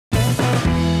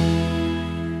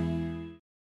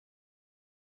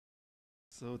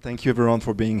So thank you everyone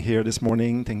for being here this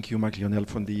morning. Thank you, Marc Lionel,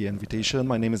 for the invitation.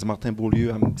 My name is Martin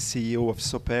Beaulieu. I'm CEO of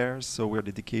SOPER, so we're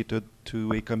dedicated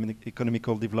to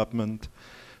economical development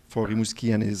for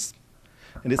Rimouski and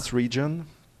its region.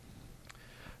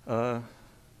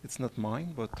 It's not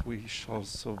mine, but we shall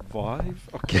survive.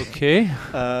 Okay.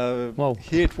 Wow.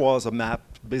 Here it was a map.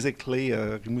 Basically,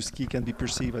 Rimouski can be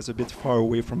perceived as a bit far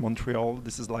away from Montreal.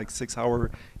 This is like 6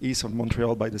 hours east of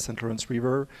Montreal by the St. Lawrence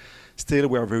River. Still,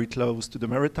 we are very close to the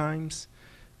Maritimes,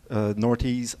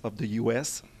 northeast of the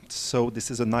US. So this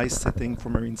is a nice setting for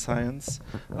marine science.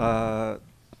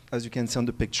 As you can see on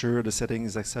the picture, the setting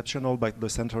is exceptional by the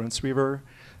St. Lawrence River.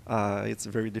 It's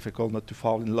very difficult not to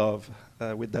fall in love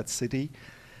with that city.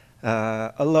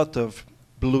 A lot of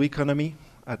blue economy.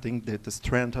 I think that the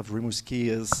strength of Rimouski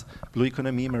is blue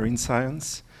economy, marine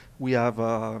science. We have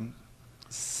more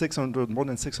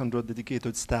than 600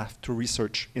 dedicated staff to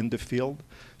research in the field.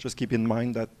 Just keep in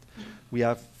mind that we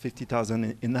have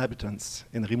 50,000 inhabitants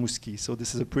in Rimouski, so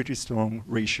this is a pretty strong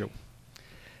ratio.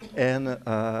 And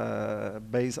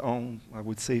based on, I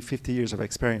would say, 50 years of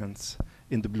experience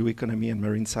in the blue economy and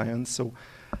marine science, so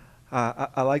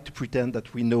I like to pretend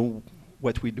that we know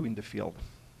what we do in the field.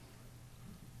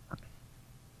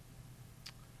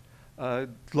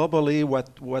 Globally,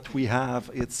 what we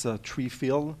have, it's a three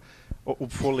field.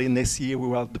 Hopefully next year we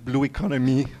will have the blue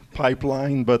economy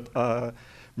pipeline, but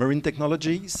marine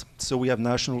technologies. So we have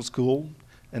national school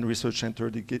and research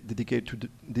center dedicated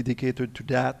to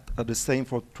that. The same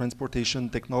for transportation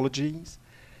technologies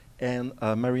and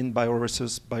marine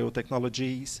bioresource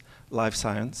biotechnologies, life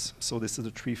science. So this is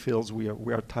the three fields we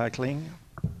are tackling.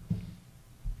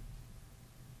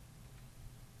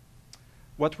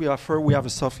 What we offer, we have a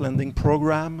soft landing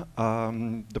program.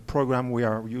 The program we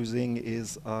are using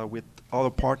is with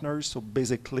other partners. So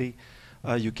basically,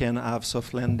 you can have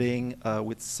soft landing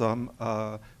with some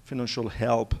financial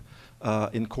help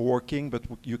in co-working, but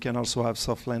you can also have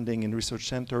soft landing in research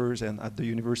centers and at the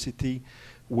university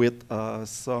with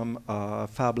some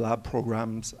Fab Lab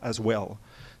programs as well.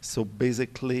 So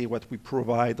basically, what we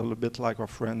provide, a little bit like our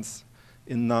friends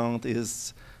in Nantes,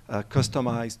 is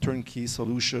customized turnkey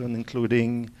solution,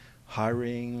 including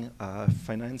hiring,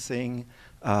 financing,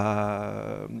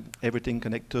 everything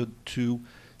connected to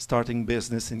starting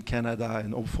business in Canada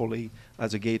and hopefully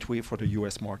as a gateway for the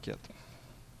US market.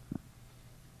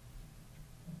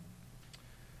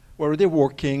 We're already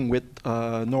working with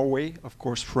Norway, of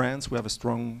course, France. We have a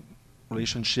strong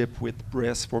relationship with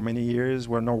Brest for many years.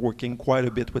 We're now working quite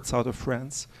a bit with south of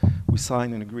France. We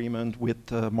signed an agreement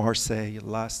with Marseille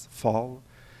last fall.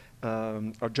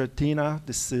 Argentina,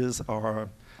 this is our,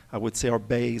 I would say, our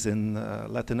base in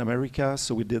Latin America.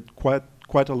 So we did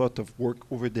quite a lot of work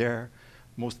over there,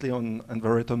 mostly on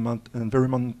environment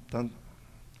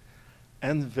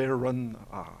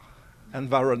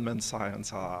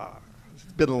science.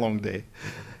 It's been a long day.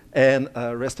 And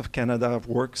rest of Canada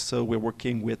work. So we're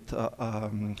working with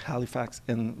Halifax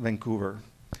and Vancouver.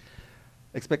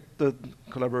 Expected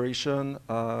collaboration,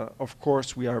 of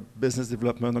course, we are business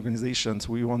development organizations.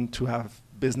 We want to have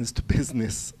business to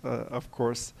business, of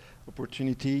course,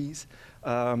 opportunities.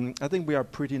 I think we are a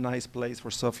pretty nice place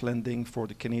for soft landing for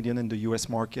the Canadian and the US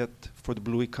market for the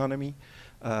blue economy.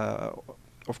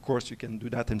 Of course, you can do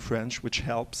that in French, which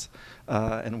helps.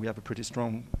 And we have a pretty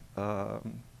strong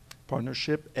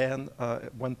partnership. And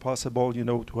when possible,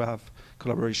 to have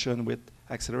collaboration with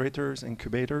accelerators,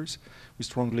 incubators. We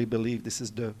strongly believe this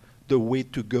is the way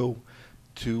to go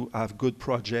to have good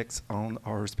projects on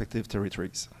our respective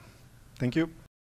territories. Thank you.